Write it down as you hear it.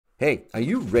Hey, are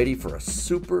you ready for a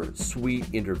super sweet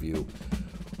interview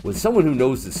with someone who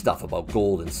knows this stuff about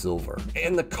gold and silver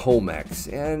and the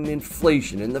COMEX and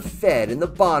inflation and the Fed and the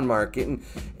bond market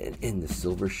and the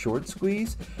silver short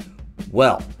squeeze?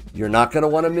 Well, you're not going to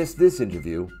want to miss this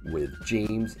interview with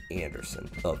James Anderson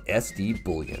of SD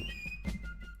Bullion.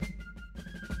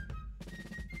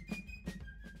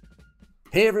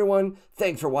 Hey everyone,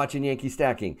 thanks for watching Yankee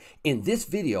Stacking. In this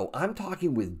video, I'm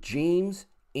talking with James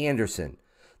Anderson,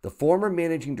 the former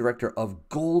managing director of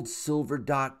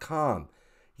goldsilver.com.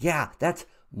 Yeah, that's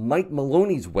Mike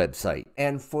Maloney's website.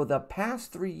 And for the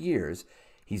past 3 years,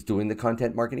 he's doing the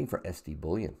content marketing for SD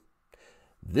Bullion.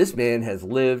 This man has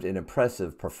lived an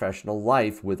impressive professional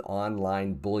life with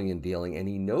online bullion dealing, and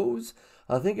he knows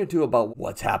a thing or two about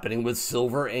what's happening with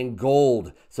silver and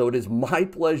gold. So it is my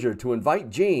pleasure to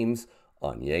invite James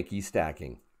on Yankee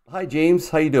Stacking. Hi, James.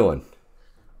 How you doing?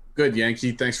 Good,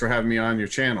 Yankee. Thanks for having me on your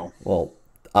channel. Well,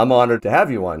 I'm honored to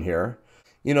have you on here.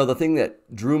 You know, the thing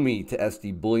that drew me to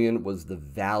SD Bullion was the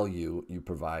value you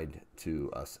provide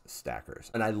to us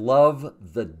stackers. And I love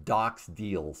the Docs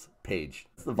Deals page.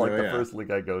 It's like the first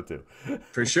link I go to.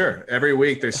 For sure. Every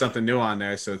week there's something new on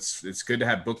there. So it's good to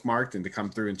have bookmarked and to come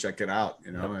through and check it out.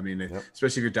 You know, I mean,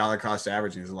 especially if you're dollar cost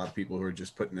averaging, there's a lot of people who are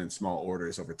just putting in small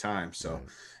orders over time. So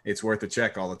it's worth a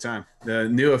check all the time. The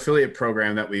new affiliate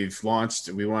program that we've launched,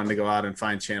 we wanted to go out and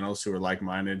find channels who are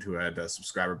like-minded, who had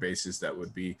subscriber bases that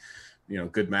would be, you know,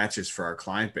 good matches for our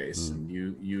client base. And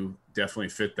you definitely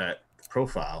fit that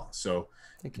profile. So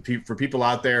for people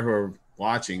out there who are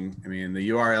watching, I mean, the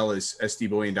URL is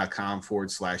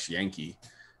sdbullion.com/Yankee.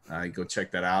 Go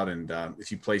check that out. And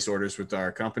if you place orders with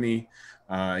our company,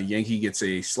 Yankee gets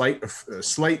a slight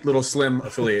little slim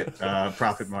affiliate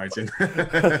profit margin.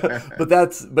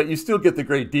 but you still get the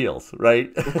great deals,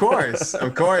 right? Of course.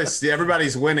 Yeah,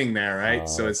 everybody's winning there, right?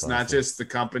 So it's not just the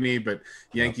company, but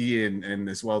Yankee and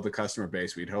as well the customer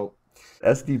base, we'd hope.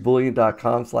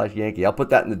 sdbullion.com/Yankee. I'll put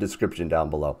that in the description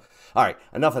down below. All right,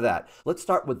 enough of that. Let's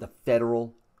start with the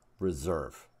Federal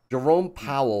Reserve. Jerome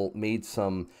Powell made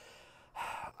some,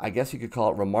 I guess you could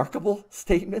call it, remarkable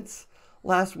statements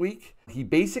last week. He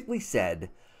basically said,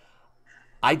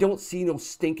 I don't see no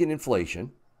stinking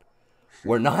inflation.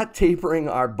 We're not tapering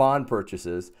our bond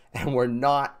purchases, and we're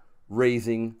not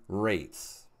raising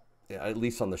rates, at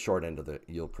least on the short end of the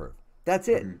yield curve. That's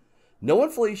it. No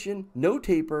inflation, no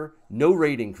taper, no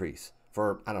rate increase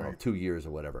for, I don't know, 2 years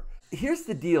or whatever. Here's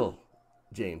the deal,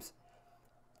 James.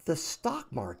 The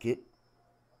stock market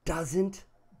doesn't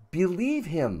believe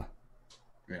him.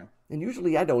 Yeah. And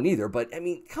usually I don't either, but I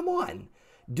mean, come on.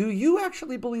 Do you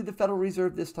actually believe the Federal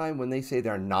Reserve this time when they say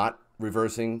they're not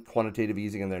reversing quantitative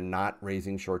easing and they're not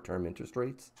raising short-term interest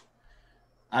rates?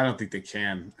 I don't think they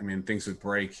can. I mean, things would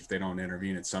break if they don't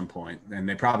intervene at some point, and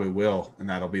they probably will, and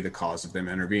that'll be the cause of them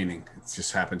intervening. It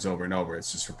just happens over and over.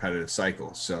 It's just repetitive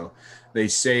cycles. So they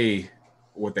say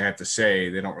what they have to say.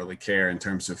 They don't really care in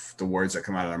terms of the words that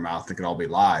come out of their mouth. They could all be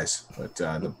lies. But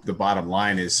the bottom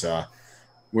line is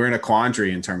we're in a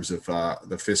quandary in terms of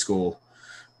the fiscal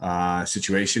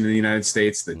situation in the United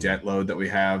States, the debt load that we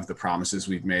have, the promises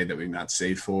we've made that we've not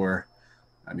saved for.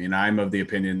 I mean, I'm of the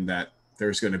opinion that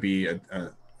there's going to be a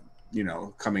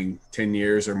coming 10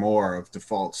 years or more of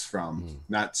defaults from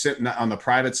not on the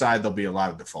private side. There'll be a lot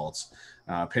of defaults.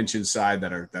 Pension side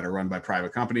that are run by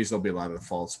private companies, there'll be a lot of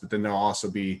defaults, but then there'll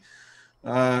also be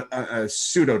a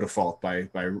pseudo default by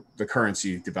the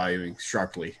currency devaluing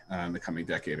sharply in the coming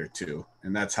decade or two.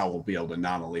 And that's how we'll be able to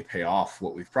not only pay off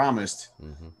what we've promised,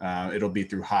 it'll be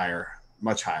through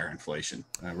much higher inflation,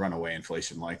 runaway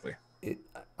inflation likely.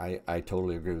 I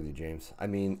totally agree with you, James. I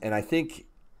mean, and I think,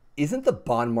 isn't the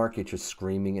bond market just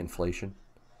screaming inflation?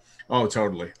 Oh,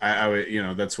 totally.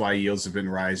 That's why yields have been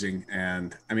rising.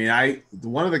 And I mean,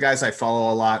 one of the guys I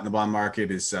follow a lot in the bond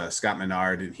market is Scott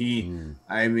Menard. And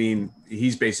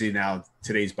he's basically now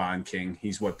today's bond king.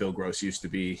 He's what Bill Gross used to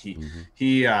be. He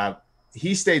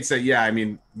states that,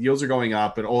 yields are going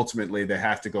up, but ultimately they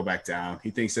have to go back down.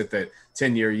 He thinks that the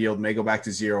 10-year yield may go back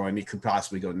to zero and it could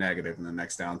possibly go negative in the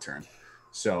next downturn.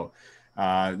 So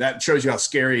that shows you how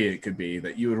scary it could be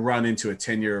that you would run into a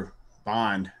 10-year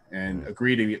bond and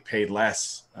agree to get paid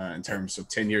less in terms of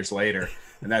 10 years later.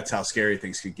 And that's how scary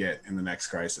things could get in the next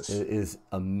crisis. It is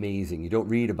amazing. You don't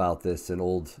read about this in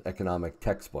old economic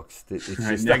textbooks. It's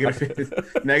just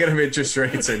negative interest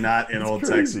rates are not in old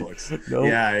textbooks. Nope.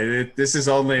 Yeah, this is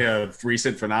only a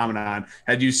recent phenomenon.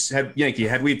 Had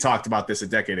we talked about this a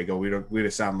decade ago, we'd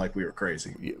have sounded like we were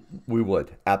crazy. We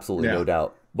would, absolutely, no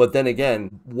doubt. But then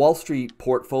again, Wall Street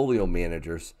portfolio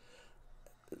managers,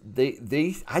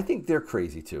 I think they're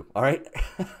crazy too. All right.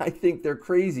 I think they're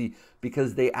crazy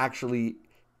because they actually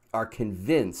are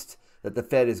convinced that the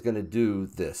Fed is going to do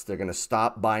this. They're going to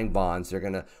stop buying bonds. They're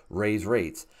going to raise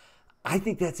rates. I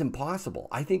think that's impossible.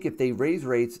 I think if they raise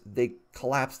rates, they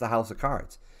collapse the house of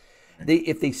cards.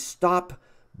 If they stop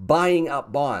buying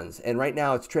up bonds, and right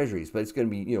now it's treasuries, but it's going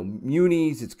to be,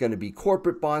 munis, it's going to be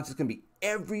corporate bonds, it's going to be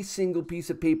every single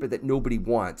piece of paper that nobody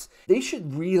wants. They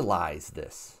should realize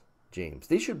this, James.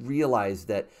 They should realize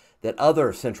that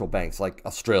other central banks like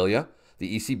Australia,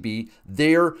 the ECB,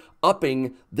 they're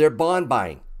upping their bond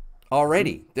buying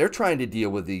already. They're trying to deal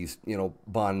with these,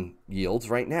 bond yields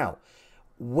right now.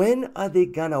 When are they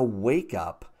going to wake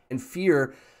up and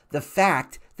fear the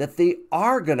fact that they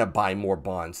are going to buy more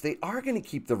bonds? They are going to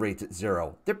keep the rates at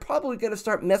zero. They're probably going to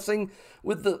start messing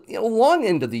with the long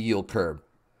end of the yield curve.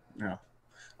 Yeah.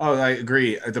 Oh, I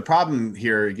agree. The problem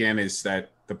here again is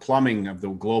that the plumbing of the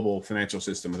global financial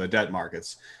system of the debt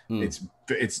markets,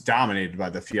 it's dominated by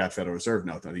the fiat Federal Reserve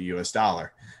note, the U.S.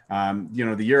 dollar.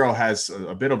 The euro has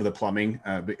a bit of the plumbing,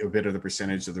 a bit of the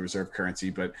percentage of the reserve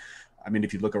currency, but I mean,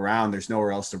 if you look around, there's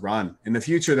nowhere else to run. In the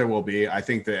future, there will be. I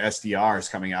think the SDR is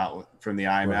coming out from the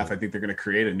IMF. Right. I think they're going to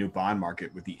create a new bond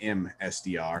market with the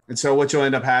MSDR. And so what you'll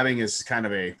end up having is kind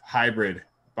of a hybrid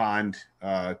bond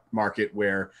market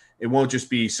where it won't just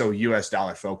be so US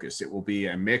dollar focused. It will be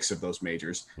a mix of those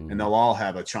majors, and they'll all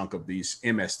have a chunk of these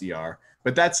MSDR.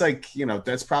 But that's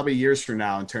that's probably years from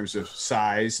now in terms of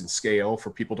size and scale for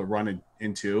people to run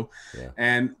into. Yeah.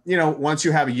 And, once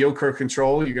you have a yield curve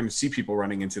control, you're going to see people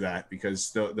running into that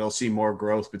because they'll see more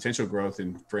growth, potential growth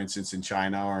for instance, in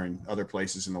China or in other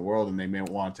places in the world. And they may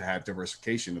want to have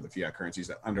diversification of the fiat currencies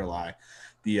that underlie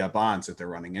the bonds that they're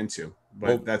running into.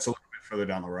 But that's a little bit further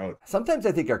down the road. Sometimes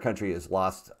I think our country has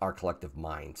lost our collective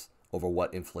minds over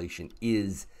what inflation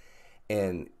is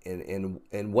and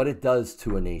what it does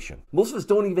to a nation. Most of us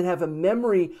don't even have a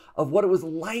memory of what it was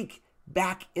like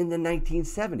back in the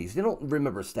 1970s. They don't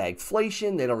remember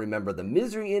stagflation. They don't remember the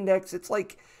misery index. It's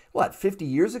like, 50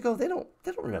 years ago? They don't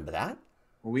remember that.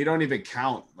 Well, we don't even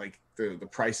count like the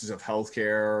prices of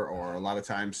healthcare or a lot of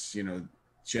times,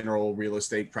 general real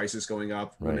estate prices going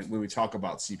up when we talk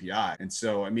about CPI. And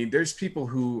so, I mean, there's people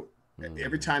who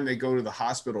every time they go to the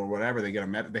hospital or whatever, they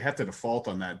they have to default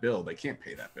on that bill. They can't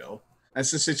pay that bill. That's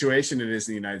the situation it is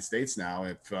in the United States now.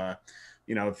 If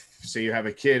say you have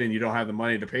a kid and you don't have the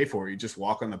money to pay for it, you just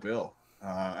walk on the bill.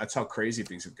 That's how crazy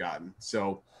things have gotten.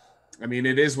 So, I mean,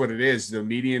 it is what it is. The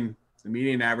median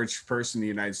average person in the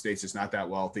United States is not that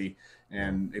wealthy.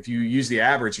 And if you use the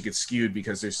average, it gets skewed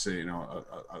because there's, a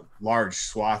large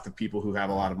swath of people who have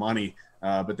a lot of money,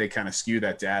 but they kind of skew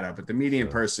that data. But the median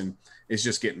person is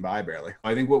just getting by barely.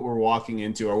 I think what we're walking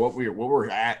into or what we're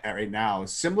at right now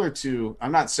is similar to,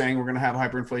 I'm not saying we're going to have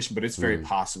hyperinflation, but it's very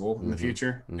possible in the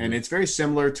future. And it's very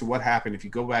similar to what happened. If you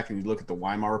go back and you look at the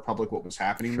Weimar Republic, what was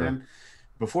happening then,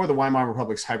 before the Weimar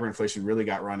Republic's hyperinflation really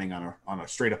got running on a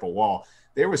straight up a wall,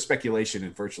 there was speculation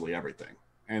in virtually everything.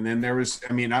 And then there was,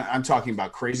 I'm talking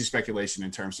about crazy speculation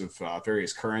in terms of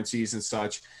various currencies and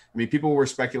such. I mean, people were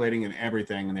speculating in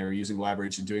everything and they were using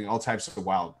leverage and doing all types of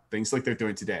wild things like they're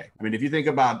doing today. I mean, if you think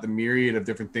about the myriad of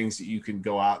different things that you can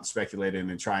go out and speculate in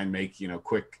and try and make,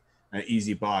 quick,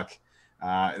 easy buck,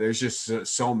 there's just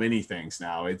so many things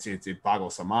now. It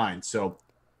boggles the mind. So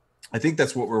I think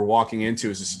that's what we're walking into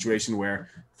is a situation where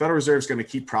the Federal Reserve is going to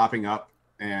keep propping up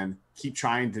and keep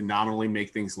trying to nominally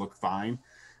make things look fine.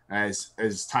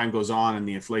 As time goes on and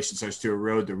the inflation starts to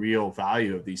erode the real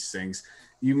value of these things,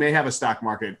 you may have a stock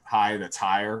market high that's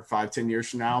higher 5-10 years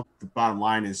from now. The bottom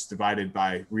line is divided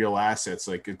by real assets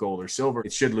like gold or silver.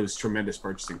 It should lose tremendous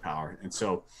purchasing power. And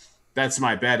so that's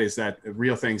my bet is that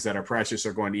real things that are precious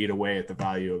are going to eat away at the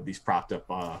value of these propped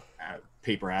up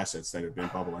paper assets that have been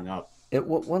bubbling up.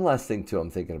 One last thing, too, I'm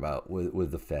thinking about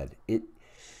with the Fed.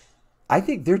 I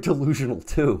think they're delusional,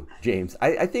 too, James.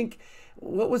 I think...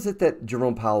 What was it that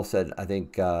Jerome Powell said, I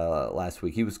think, last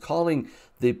week? He was calling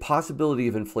the possibility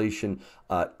of inflation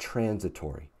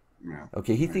transitory. Yeah.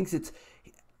 Okay, he thinks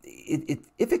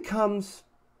if it comes,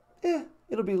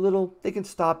 it'll be little. They can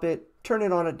stop it, turn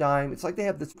it on a dime. It's like they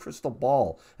have this crystal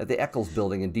ball at the Eccles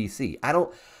building in D.C. I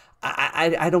don't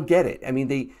get it. I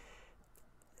mean,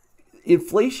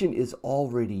 inflation is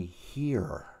already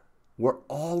here. We're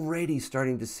already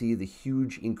starting to see the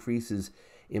huge increases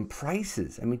in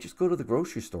prices. I mean, just go to the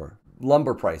grocery store.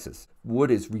 Lumber prices. Wood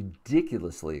is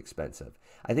ridiculously expensive.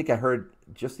 I think I heard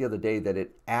just the other day that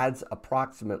it adds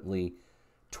approximately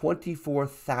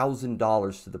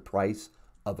 $24,000 to the price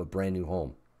of a brand new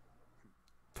home.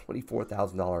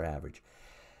 $24,000 average.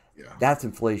 Yeah. That's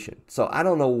inflation. So I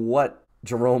don't know what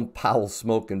Jerome Powell's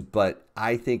smoking, but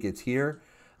I think it's here.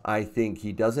 I think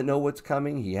he doesn't know what's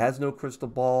coming. He has no crystal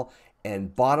ball.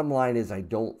 And bottom line is, I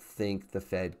don't think the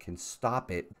Fed can stop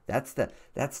it. That's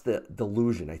the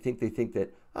delusion. I think they think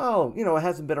that, oh, it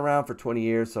hasn't been around for 20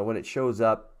 years, so when it shows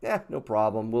up, no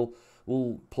problem.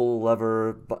 We'll pull a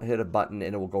lever, hit a button,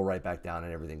 and it will go right back down,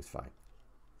 and everything's fine.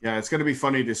 Yeah, it's going to be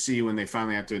funny to see when they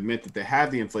finally have to admit that they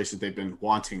have the inflation they've been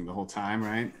wanting the whole time,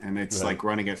 right? And it's like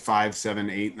running at 5,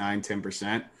 7, 8, 9,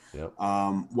 10%. Yep.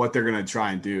 What they're going to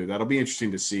try and do. That'll be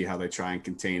interesting to see how they try and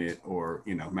contain it or,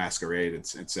 masquerade,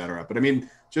 et cetera. But I mean,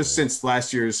 just since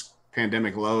last year's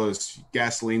pandemic lows,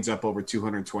 gasoline's up over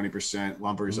 220%,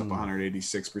 lumber's up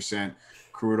 186%,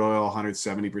 crude oil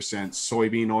 170%,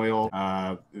 soybean oil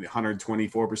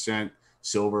 124%,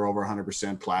 silver over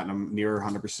 100%, platinum near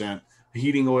 100%.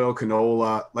 Heating oil,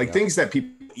 canola, things that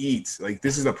people eat. Like,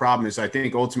 this is the problem, is I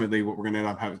think ultimately what we're going to end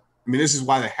up having. I mean, this is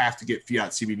why they have to get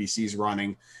fiat CBDCs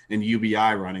running and UBI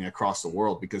running across the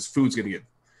world, because food's going to get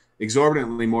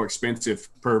exorbitantly more expensive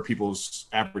per people's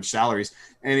average salaries.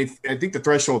 And I think the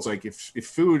threshold's like, if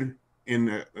food in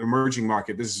the emerging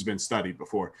market, this has been studied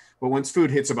before, but once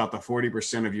food hits about the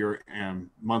 40% of your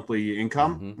monthly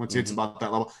income, once it hits about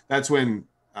that level, that's when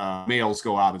males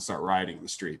go out and start rioting in the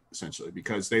street, essentially,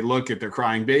 because they look at their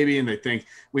crying baby and they think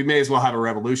we may as well have a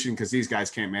revolution because these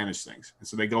guys can't manage things. And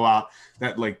so they go out,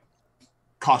 that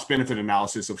cost benefit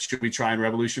analysis of, should we try and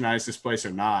revolutionize this place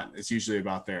or not? It's usually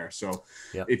about there. So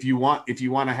if you want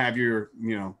to have your,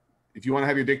 if you want to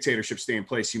have your dictatorship stay in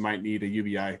place, you might need a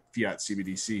UBI fiat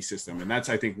CBDC system. And that's,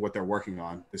 I think, what they're working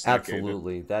on this decade.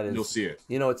 Absolutely. That is, you'll see it.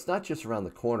 It's not just around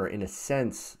the corner. In a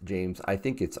sense, James, I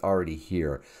think it's already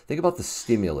here. Think about the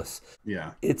stimulus.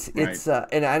 Yeah. It's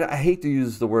and I hate to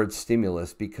use the word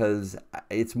stimulus because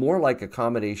it's more like a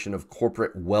combination of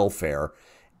corporate welfare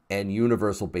and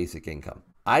universal basic income.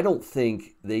 I don't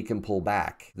think they can pull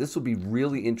back. This will be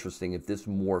really interesting if this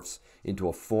morphs into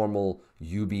a formal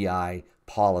UBI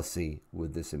policy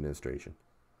with this administration.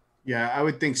 Yeah, I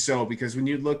would think so, because when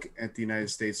you look at the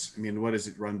United States, I mean, what is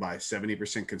it run by? 70%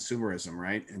 consumerism,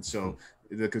 right? And so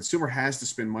the consumer has to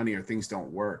spend money or things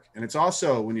don't work. And it's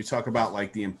also, when you talk about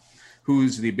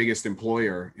who's the biggest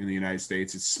employer in the United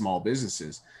States, it's small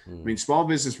businesses. I mean, small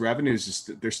business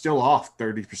revenues, they're still off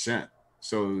 30%.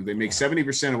 So they make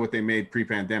 70% of what they made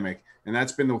pre-pandemic. And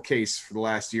that's been the case for the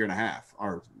last year and a half,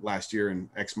 or last year and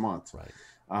X month. Right.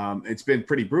 It's been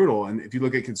pretty brutal. And if you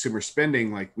look at consumer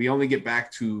spending, we only get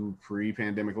back to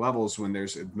pre-pandemic levels when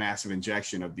there's a massive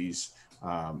injection of these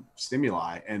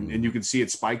stimuli. And you can see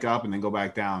it spike up and then go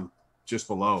back down just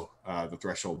below the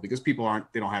threshold, because people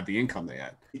they don't have the income they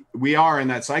had. We are in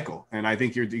that cycle. And I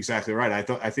think you're exactly right.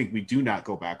 I think we do not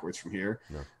go backwards from here.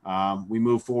 No. We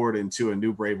move forward into a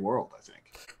new brave world, I think.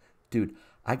 Dude,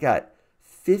 I got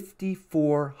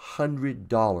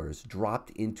 $5,400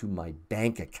 dropped into my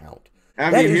bank account.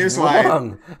 I mean, here's why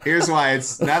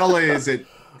it's not only is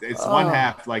it's one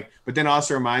half, but then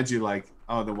also reminds you,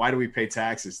 then why do we pay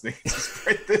taxes? They just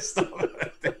print this stuff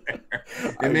there.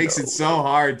 It makes it so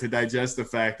hard to digest the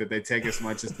fact that they take as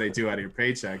much as they do out of your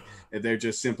paycheck, and they're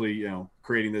just simply,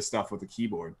 creating this stuff with a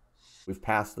keyboard. We've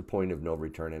passed the point of no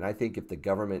return, and I think if the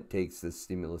government takes this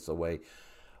stimulus away,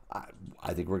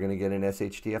 I think we're going to get an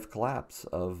shtf collapse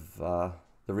of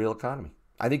the real economy.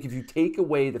 I think if you take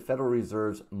away the Federal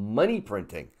Reserve's money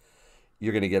printing,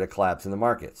 you're going to get a collapse in the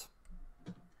markets.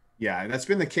 Yeah, that's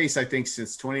been the case, I think,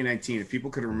 since 2019. If people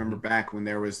could remember back when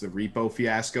there was the repo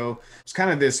fiasco, it's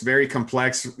kind of this very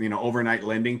complex, overnight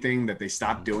lending thing that they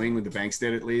stopped doing, when the banks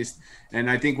did, at least. And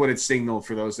I think what it signaled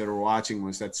for those that were watching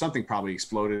was that something probably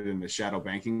exploded in the shadow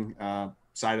banking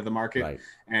side of the market. Right.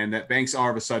 And that banks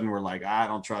all of a sudden were like, I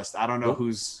don't trust, I don't know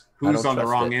who's on the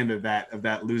wrong end of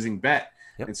that losing bet.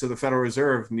 Yep. And so the Federal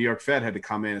Reserve, New York Fed, had to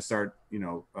come in and start,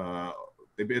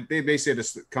 they basically had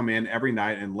to come in every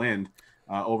night and lend.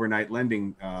 Overnight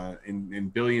lending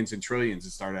in billions and trillions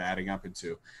it started adding up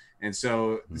into. And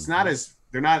so it's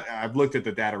I've looked at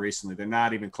the data recently, they're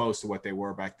not even close to what they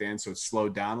were back then. So it's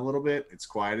slowed down a little bit, it's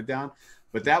quieted down.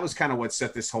 But that was kind of what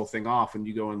set this whole thing off. When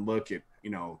you go and look at,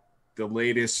 the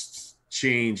latest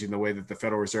change in the way that the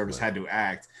Federal Reserve has had to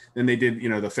act. Then they did,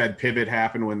 the Fed pivot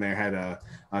happened when they had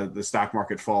the stock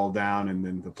market fall down, and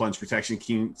then the plunge protection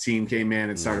team came in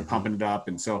and started pumping it up.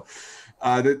 And so,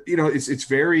 it's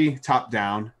very top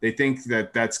down. They think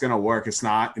that that's going to work. It's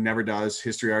not. It never does.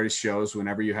 History already shows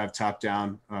whenever you have top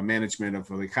down management of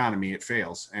the economy, it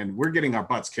fails. And we're getting our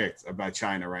butts kicked by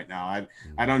China right now.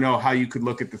 I don't know how you could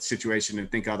look at the situation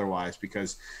and think otherwise,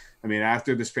 because, I mean,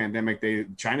 after this pandemic,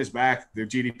 China's back. Their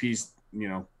GDP's,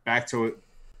 back to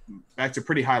back to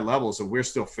pretty high levels, and we're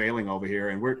still failing over here,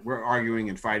 and we're arguing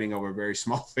and fighting over very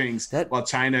small things, while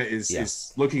China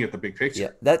is looking at the big picture. Yeah,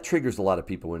 that triggers a lot of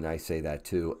people when I say that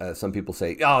too. Some people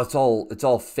say, "Oh, it's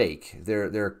all fake.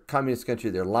 They're a communist country.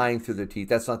 They're lying through their teeth.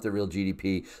 That's not the real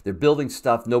GDP. They're building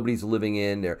stuff nobody's living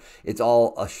in. It's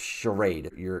all a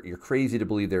charade. You're crazy to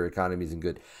believe their economy isn't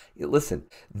good." Listen,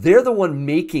 they're the one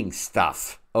making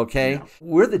stuff. Okay, yeah.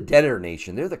 We're the debtor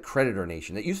nation. They're the creditor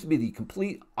nation. It used to be the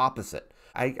complete opposite.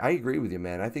 I agree with you,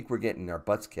 man. I think we're getting our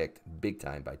butts kicked big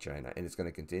time by China, and it's going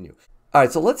to continue. All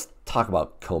right, so let's talk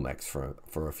about COMEX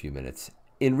for a few minutes.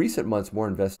 In recent months, more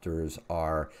investors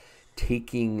are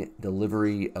taking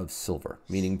delivery of silver,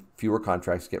 meaning fewer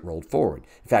contracts get rolled forward.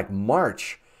 In fact,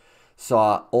 March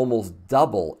saw almost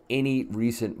double any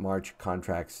recent March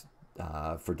contracts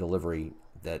for delivery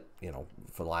that,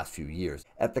 for the last few years.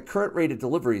 At the current rate of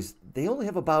deliveries, they only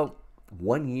have about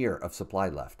 1 year of supply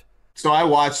left. So I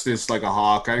watched this like a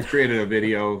hawk. I created a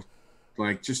video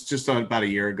like just about a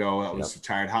year ago. I was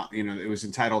tired. It was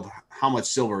entitled "How Much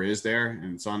Silver Is There?"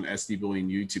 and it's on SD Bullion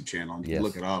YouTube channel. And you can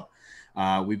look it up.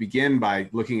 We begin by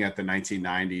looking at the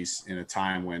 1990s, in a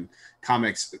time when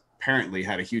COMEX apparently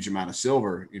had a huge amount of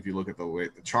silver. If you look at the way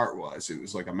the chart was, it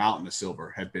was like a mountain of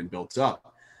silver had been built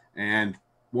up, and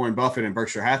Warren Buffett and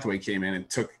Berkshire Hathaway came in and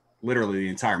took literally the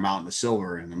entire mountain of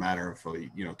silver in a matter of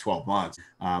 12 months.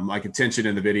 My contention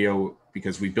in the video,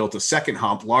 because we built a second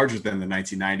hump larger than the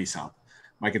 1990s hump,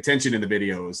 my contention in the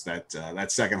video is that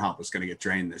that second hump was going to get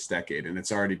drained this decade, and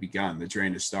it's already begun. The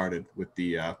drain has started with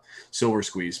the silver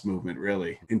squeeze movement,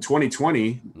 really. In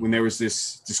 2020, when there was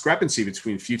this discrepancy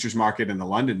between futures market and the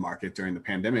London market during the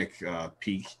pandemic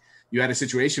peak, you had a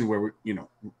situation where,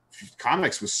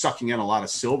 COMEX was sucking in a lot of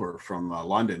silver from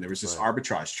London. There was this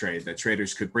arbitrage trade that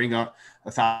traders could bring up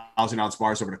 1,000-ounce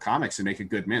bars over to COMEX and make a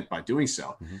good mint by doing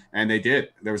so. And they did.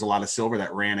 There was a lot of silver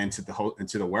that ran into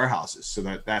the warehouses, so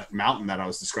that mountain that I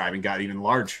was describing got even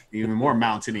large, even more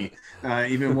mountainy,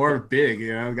 even more big,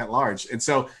 got large. And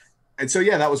so,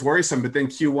 yeah, that was worrisome. But then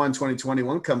Q1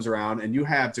 2021 comes around, and you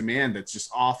have demand that's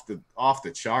just off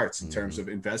the charts in terms of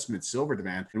investment silver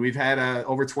demand. And we've had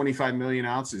over 25 million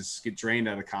ounces get drained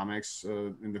out of COMEX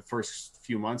in the first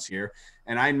few months here.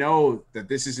 And I know that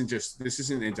this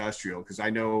isn't industrial, because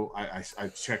I know I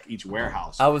check each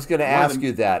warehouse. I was going to ask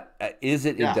you that. Is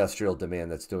it industrial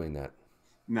demand that's doing that?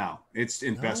 No, it's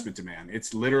investment demand.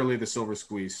 It's literally the silver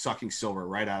squeeze, sucking silver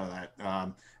right out of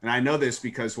that. And I know this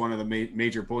because one of the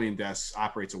major bullion desks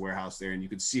operates a warehouse there, and you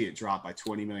could see it drop by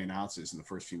 20 million ounces in the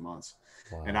first few months.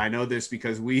 Wow. And I know this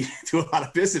because we do a lot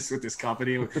of business with this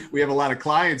company. We have a lot of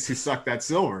clients who suck that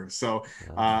silver. So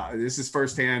this is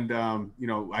firsthand.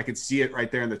 I could see it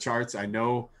right there in the charts. I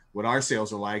know what our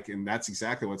sales are like, and that's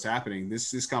exactly what's happening.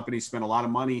 This company spent a lot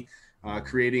of money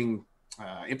creating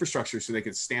infrastructure so they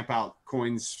could stamp out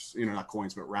coins, not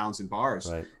coins, but rounds and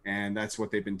bars. Right. And that's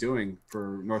what they've been doing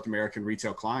for North American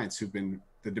retail clients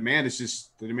the demand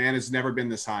has never been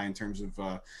this high in terms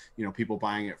of, people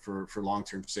buying it for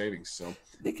long-term savings. So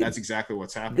that's exactly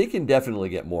what's happening. They can definitely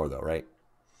get more though, right?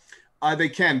 They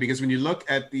can, because when you look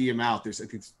at the amount, there's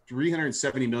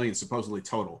 370 million supposedly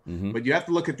total, but you have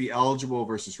to look at the eligible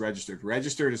versus registered.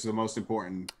 Registered is the most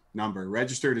important number.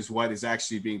 Registered is what is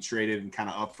actually being traded and kind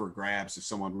of up for grabs if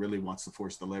someone really wants to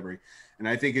force delivery. And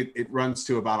I think it runs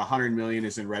to about 100 million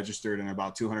is in registered and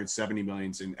about 270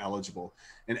 million is in eligible.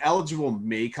 And eligible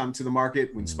may come to the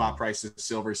market when spot prices of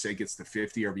silver, say, gets to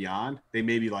 50 or beyond. They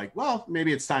may be like, well,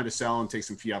 maybe it's time to sell and take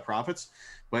some fiat profits.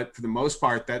 But for the most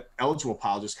part, that eligible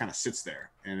pile just kind of sits there,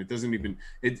 and it doesn't even,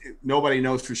 nobody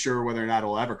knows for sure whether or not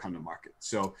it'll ever come to market.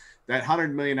 So that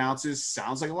 100 million ounces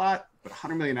sounds like a lot, but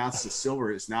 100 million ounces of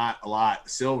silver is not a lot of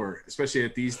silver, especially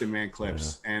at these demand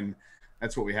clips. Yeah. And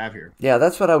that's what we have here. Yeah,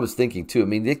 that's what I was thinking too. I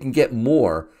mean, they can get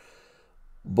more,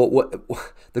 but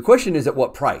the question is at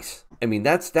what price? I mean,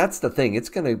 that's the thing. It's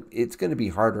gonna be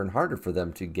harder and harder for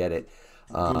them to get it.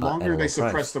 The longer they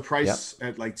suppress the price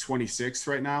at like 26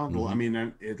 right now, I mean,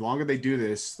 the longer they do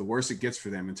this, the worse it gets for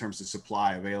them in terms of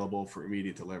supply available for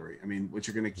immediate delivery. I mean, what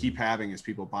you're going to keep having is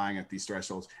people buying at these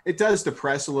thresholds. It does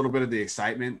depress a little bit of the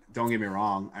excitement. Don't get me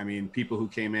wrong. I mean, people who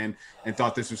came in and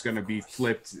thought this was going to be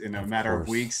flipped in a matter of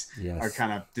weeks are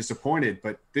kind of disappointed.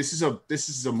 But this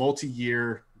is a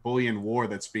multi-year bullion war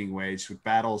that's being waged with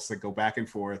battles that go back and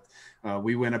forth.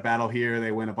 We win a battle here,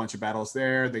 they win a bunch of battles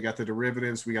there. They got the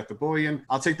derivatives, we got the bullion.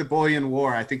 I'll take the bullion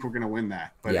war. I think we're going to win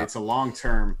that, but it's a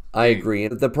long-term. I agree.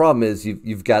 The problem is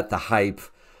you've got the hype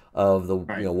of the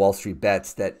Wall Street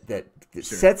bets that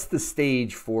sets the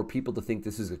stage for people to think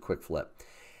this is a quick flip.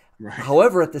 Right.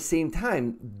 However, at the same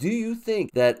time, do you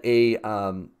think that a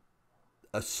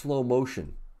slow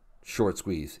motion short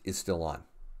squeeze is still on?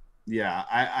 Yeah,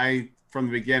 I from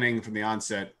the beginning, from the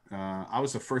onset, I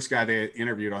was the first guy they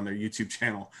interviewed on their YouTube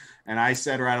channel, and I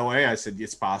said right away, I said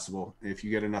it's possible if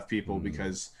you get enough people,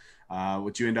 because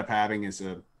what you end up having is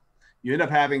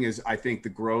I think the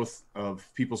growth of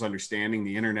people's understanding.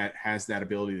 The internet has that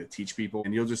ability to teach people,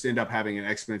 and you'll just end up having an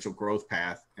exponential growth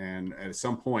path. And at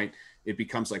some point, it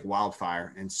becomes like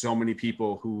wildfire. And so many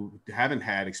people who haven't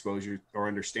had exposure or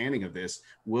understanding of this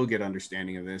will get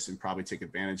understanding of this and probably take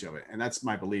advantage of it. And that's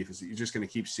my belief, is that you're just going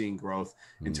to keep seeing growth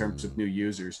in terms of new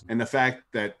users. And the fact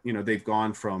that, they've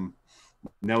gone from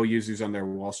no users on their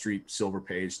Wall Street Silver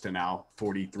page to now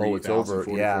 43,000, it's over.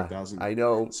 44,000. Yeah, I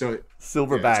know. So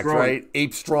Silverbacks, right?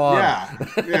 Ape strong. Yeah,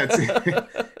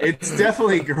 it's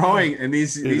definitely growing. And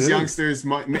these youngsters,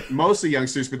 mostly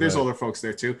youngsters, but there's older folks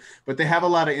there too. But they have a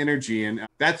lot of energy, and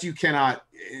that you cannot.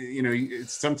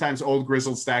 It's sometimes old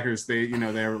grizzled stackers. They're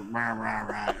rah, rah,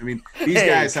 rah. I mean, these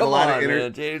guys have a lot of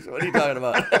energy. James, what are you talking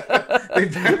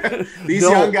about? These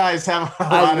young guys have a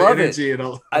lot of energy.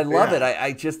 I love it.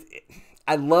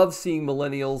 I love seeing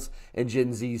millennials and Gen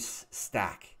Zs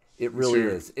stack. It really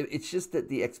is. It's just that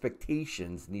the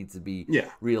expectations need to be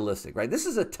realistic, right? This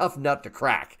is a tough nut to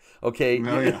crack. Okay,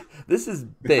 this is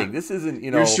big. This isn't,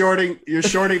 You're shorting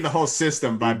the whole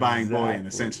system by buying bullion,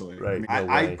 essentially. Right.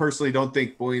 I personally don't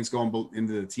think bullion's going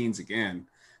into the teens again.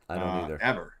 I don't either.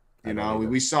 Ever.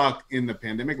 We saw in the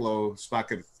pandemic low, spot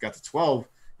got to 12,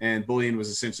 and bullion was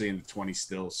essentially in the 20s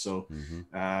still. So,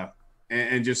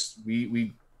 and just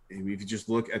if you just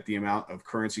look at the amount of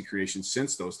currency creation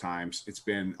since those times, it's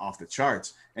been off the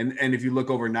charts. And if you look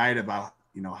overnight about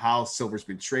how silver's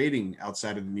been trading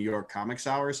outside of the New York COMEX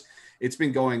hours, it's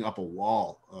been going up a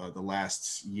wall the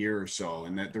last year or so.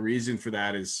 And that the reason for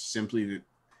that is simply that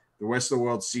the rest of the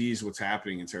world sees what's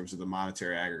happening in terms of the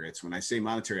monetary aggregates. When I say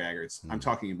monetary aggregates, I'm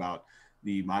talking about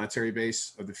the monetary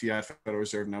base of the fiat Federal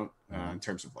Reserve note in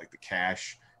terms of like the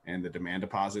cash and the demand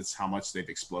deposits, how much they've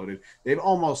exploded. They've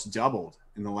almost doubled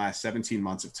in the last 17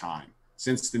 months of time.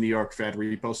 Since the New York Fed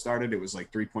repo started, it was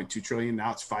like 3.2 trillion.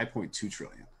 Now it's 5.2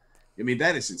 trillion. I mean,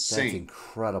 that is insane. That's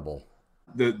incredible.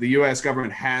 The U.S.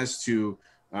 government has to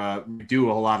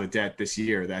do a lot of debt this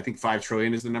year. I think 5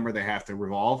 trillion is the number they have to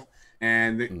revolve.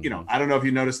 And, I don't know if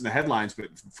you noticed in the headlines, but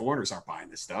foreigners aren't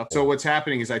buying this stuff. So what's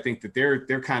happening is I think that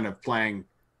they're kind of playing,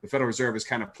 the Federal Reserve is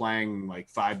kind of playing like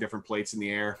 5 different plates in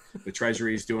the air. The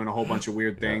Treasury is doing a whole bunch of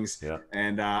weird things.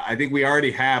 And I think we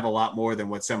already have a lot more than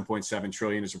what 7.7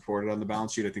 trillion is reported on the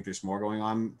balance sheet. I think there's more going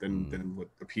on than what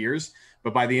appears.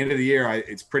 But by the end of the year,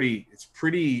 it's pretty,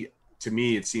 to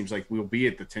me, it seems like we'll be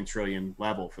at the 10 trillion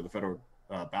level for the federal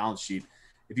balance sheet.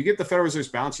 If you get the Federal Reserve's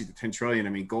balance sheet to 10 trillion, I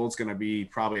mean, gold's going to be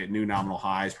probably at new nominal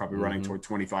highs, probably running toward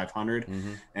 2,500.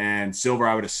 And silver,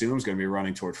 I would assume, is going to be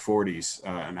running toward 40s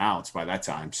an ounce by that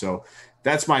time. So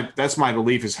that's my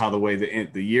belief, is how the way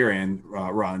the year end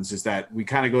runs, is that we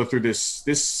kind of go through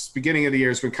this beginning of the year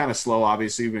has been kind of slow,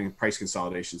 obviously, even price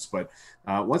consolidations. But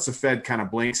once the Fed kind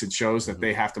of blinks and shows that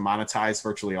they have to monetize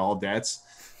virtually all debts,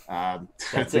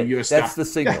 that's it. That's the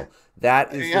signal.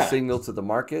 That is the signal to the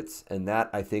markets, and that,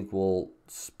 I think, will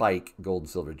spike gold and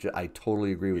silver. I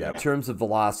totally agree with that. In terms of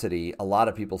velocity, a lot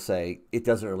of people say it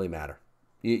doesn't really matter.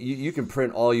 You can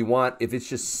print all you want if it's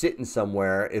just sitting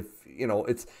somewhere. If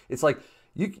it's like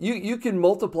you can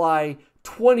multiply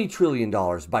 $20 trillion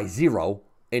by 0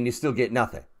 and you still get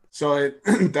nothing. So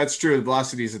that's true. The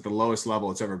velocity is at the lowest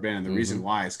level it's ever been, and the reason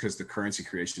why is because the currency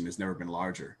creation has never been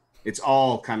larger. It's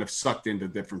all kind of sucked into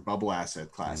different bubble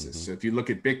asset classes. So if you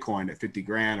look at Bitcoin at 50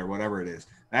 grand or whatever it is,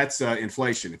 that's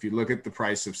inflation. If you look at the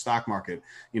price of stock market,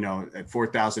 at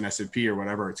 4,000 S&P or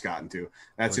whatever it's gotten to,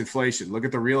 that's inflation. Look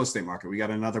at the real estate market. We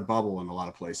got another bubble in a lot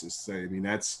of places. So, I mean,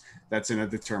 that's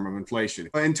another term of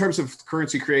inflation. In terms of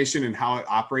currency creation and how it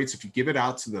operates, if you give it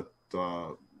out to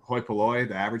the hoi polloi,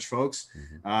 the average folks,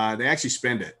 they actually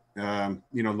spend it. The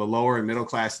lower and middle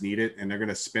class need it, and they're going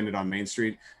to spend it on Main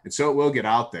Street. And so it will get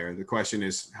out there. The question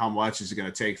is, how much is it going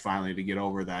to take finally to get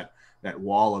over that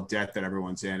wall of debt that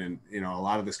everyone's in? And, a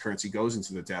lot of this currency goes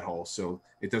into the debt hole. So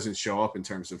it doesn't show up in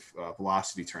terms of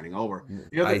velocity turning over.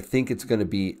 I think it's going to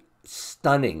be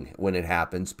stunning when it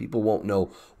happens. People won't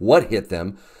know what hit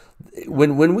them.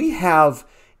 When we have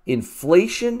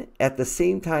inflation at the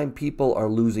same time people are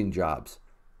losing jobs,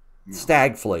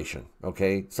 stagflation,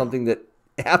 okay? Something that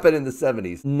happened in the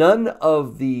 70s. None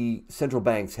of the central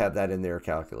banks have that in their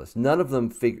calculus. None of them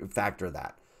factor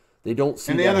that. They don't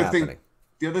see that happening.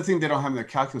 The other thing they don't have in their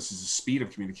calculus is the speed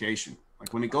of communication.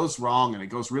 Like when it goes wrong, and it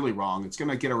goes really wrong, it's going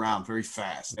to get around very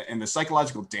fast. And the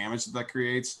psychological damage that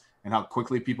creates, and how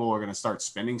quickly people are going to start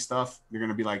spending stuff, they're going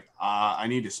to be like, I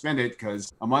need to spend it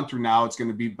because a month from now it's going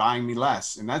to be buying me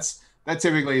less. And that's that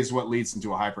typically is what leads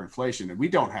into a hyperinflation. And we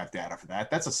don't have data for that.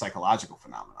 That's a psychological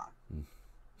phenomenon.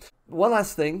 One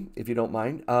last thing, if you don't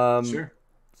mind. Sure.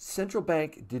 Central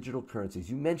bank digital currencies.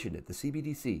 You mentioned it, the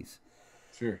CBDCs.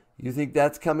 Sure. You think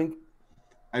that's coming?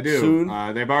 I do. Soon?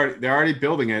 They're already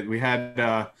building it. We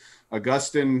had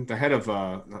Augustin, the head of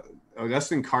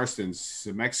Augustin Carstens,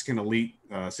 the Mexican elite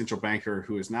central banker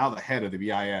who is now the head of the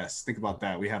BIS. Think about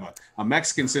that. We have a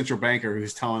Mexican central banker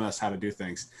who's telling us how to do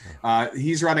things.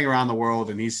 He's running around the world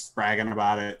and he's bragging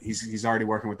about it. He's already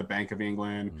working with the Bank of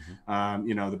England,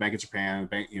 the Bank of Japan, the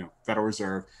Bank, Federal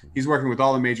Reserve. He's working with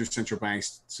all the major central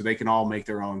banks so they can all make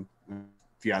their own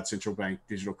fiat central bank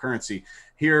digital currency.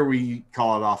 Here we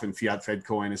call it often fiat Fed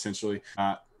coin, essentially.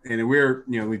 And we're,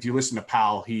 if you listen to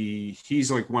Powell,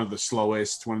 he's like one of the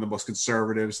slowest, one of the most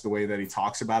conservatives, the way that he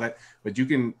talks about it. But you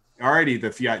can already,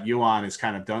 the fiat yuan is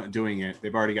kind of doing it.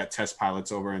 They've already got test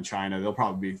pilots over in China. They'll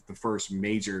probably be the first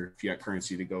major fiat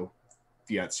currency to go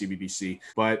fiat CBDC.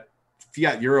 But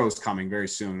fiat euro is coming very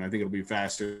soon. I think it'll be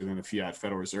faster than the fiat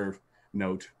Federal Reserve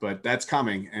note, but that's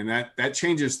coming. And that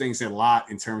changes things a lot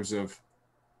in terms of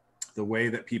the way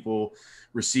that people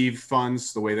receive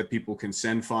funds, the way that people can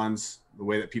send funds, the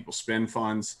way that people spend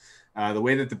funds, the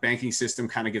way that the banking system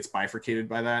kind of gets bifurcated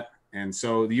by that. And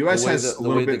so the U.S. has a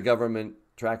little bit. The government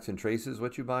tracks and traces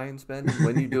what you buy and spend,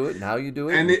 when you do it, and how you do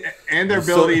it, and their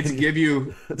ability to give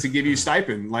you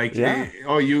stipend. Like,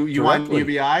 you want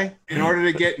UBI? In order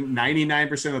to get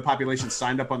 99% of the population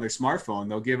signed up on their smartphone,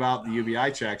 they'll give out the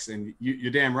UBI checks, and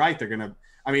you're damn right they're gonna.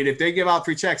 I mean, if they give out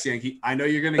free checks, Yankee, I know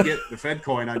you're going to get the Fed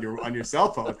coin on your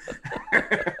cell phone.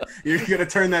 You're going to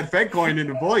turn that Fed coin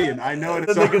into bullion. I know it.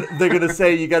 They're going to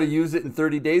say you got to use it in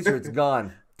 30 days or it's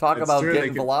gone. Talk about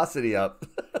getting velocity up.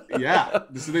 Yeah.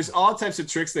 So there's all types of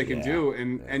tricks they can do.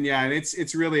 And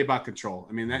it's really about control.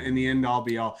 I mean, that in the end, all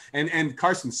be all. And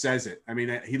Carson says it. I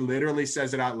mean, he literally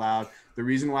says it out loud. The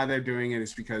reason why they're doing it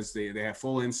is because they have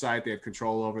full insight. They have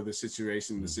control over the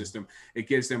situation, the system. It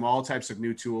gives them all types of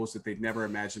new tools that they've never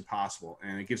imagined possible.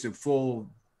 And it gives them full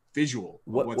visual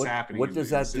of what's happening. What does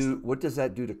that do? What does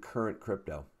that do to current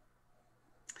crypto?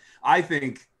 I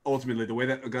think ultimately the way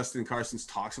that Augustin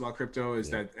Carstens talks about crypto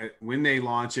is that when they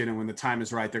launch it and when the time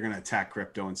is right, they're going to attack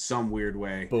crypto in some weird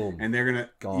way. Boom. And they're going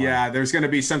to, there's going to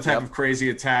be some type of crazy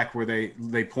attack where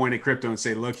they point at crypto and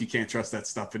say, look, you can't trust that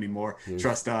stuff anymore.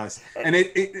 Trust us. And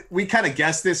we kind of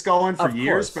guessed this going for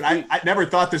years, but I never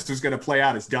thought this was going to play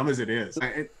out as dumb as it is.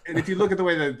 And if you look at the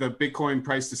way that the Bitcoin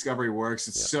price discovery works,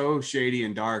 it's so shady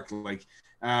and dark. Like,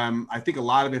 I think a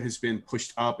lot of it has been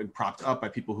pushed up and propped up by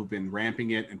people who've been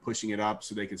ramping it and pushing it up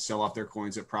so they could sell off their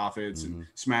coins at profits and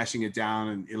smashing it down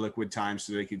in illiquid times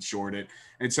so they could short it.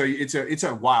 And so it's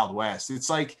a wild west. It's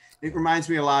like, it reminds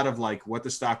me a lot of like what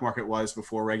the stock market was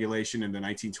before regulation in the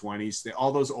 1920s.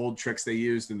 All those old tricks they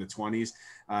used in the 20s,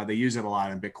 they use it a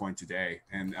lot in Bitcoin today.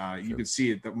 And you can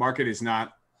see it. The market is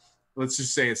not, let's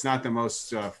just say it's not the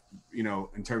most,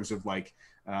 in terms of like,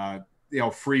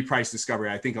 free price discovery.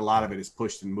 I think a lot of it is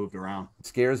pushed and moved around. It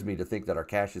scares me to think that our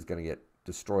cash is going to get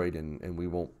destroyed and we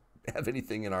won't have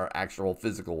anything in our actual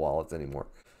physical wallets anymore.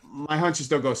 My hunch is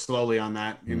they'll go slowly on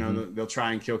that. They'll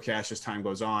try and kill cash as time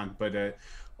goes on. But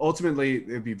ultimately,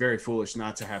 it'd be very foolish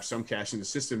not to have some cash in the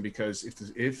system, because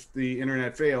if the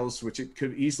internet fails, which it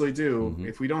could easily do,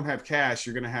 if we don't have cash,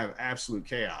 you're going to have absolute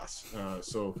chaos.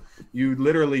 So you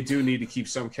literally do need to keep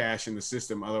some cash in the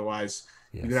system. Otherwise,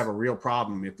 you could have a real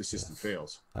problem if the system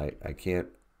fails. I can't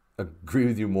agree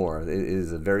with you more. It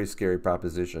is a very scary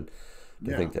proposition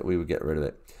to think that we would get rid of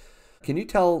it. Can you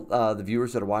tell the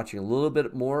viewers that are watching a little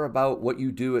bit more about what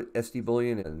you do at SD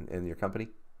Bullion and your company?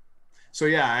 So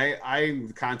I'm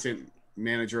the content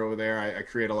manager over there. I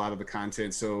create a lot of the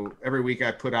content. So every week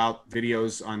I put out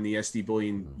videos on the SD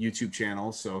Bullion YouTube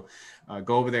channel. So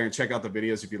go over there and check out the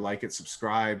videos if you like it.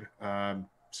 Subscribe.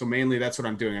 So mainly that's what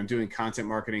I'm doing. I'm doing content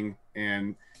marketing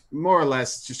and more or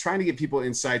less just trying to get people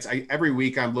insights. Every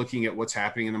week I'm looking at what's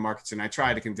happening in the markets, and I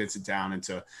try to condense it down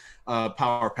into a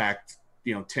power-packed,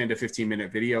 10 to 15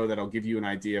 minute video that'll give you an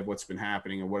idea of what's been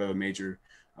happening and what are the major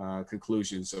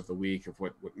conclusions of the week of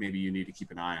what maybe you need to keep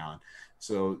an eye on.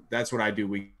 So that's what I do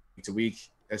week to week.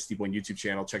 SD Bullion YouTube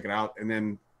channel, check it out. And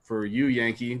then for you,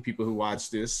 Yankee, people who watch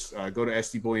this, go to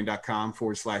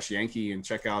sdbullion.com/Yankee and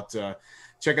check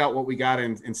out what we got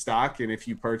in stock. And if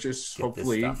you purchase,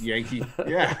 hopefully Yankee,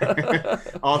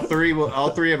 all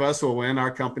three of us will win,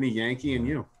 our company, Yankee, and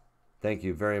you. Thank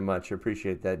you very much. I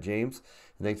appreciate that, James.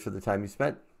 And thanks for the time you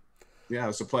spent. Yeah, it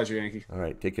was a pleasure, Yankee. All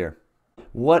right, take care.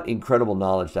 What incredible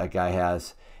knowledge that guy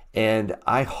has. And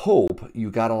I hope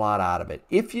you got a lot out of it.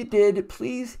 If you did,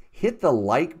 please hit the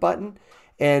like button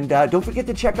And don't forget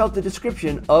to check out the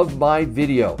description of my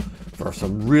video for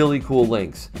some really cool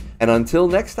links. And until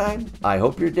next time, I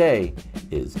hope your day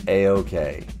is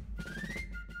A-OK.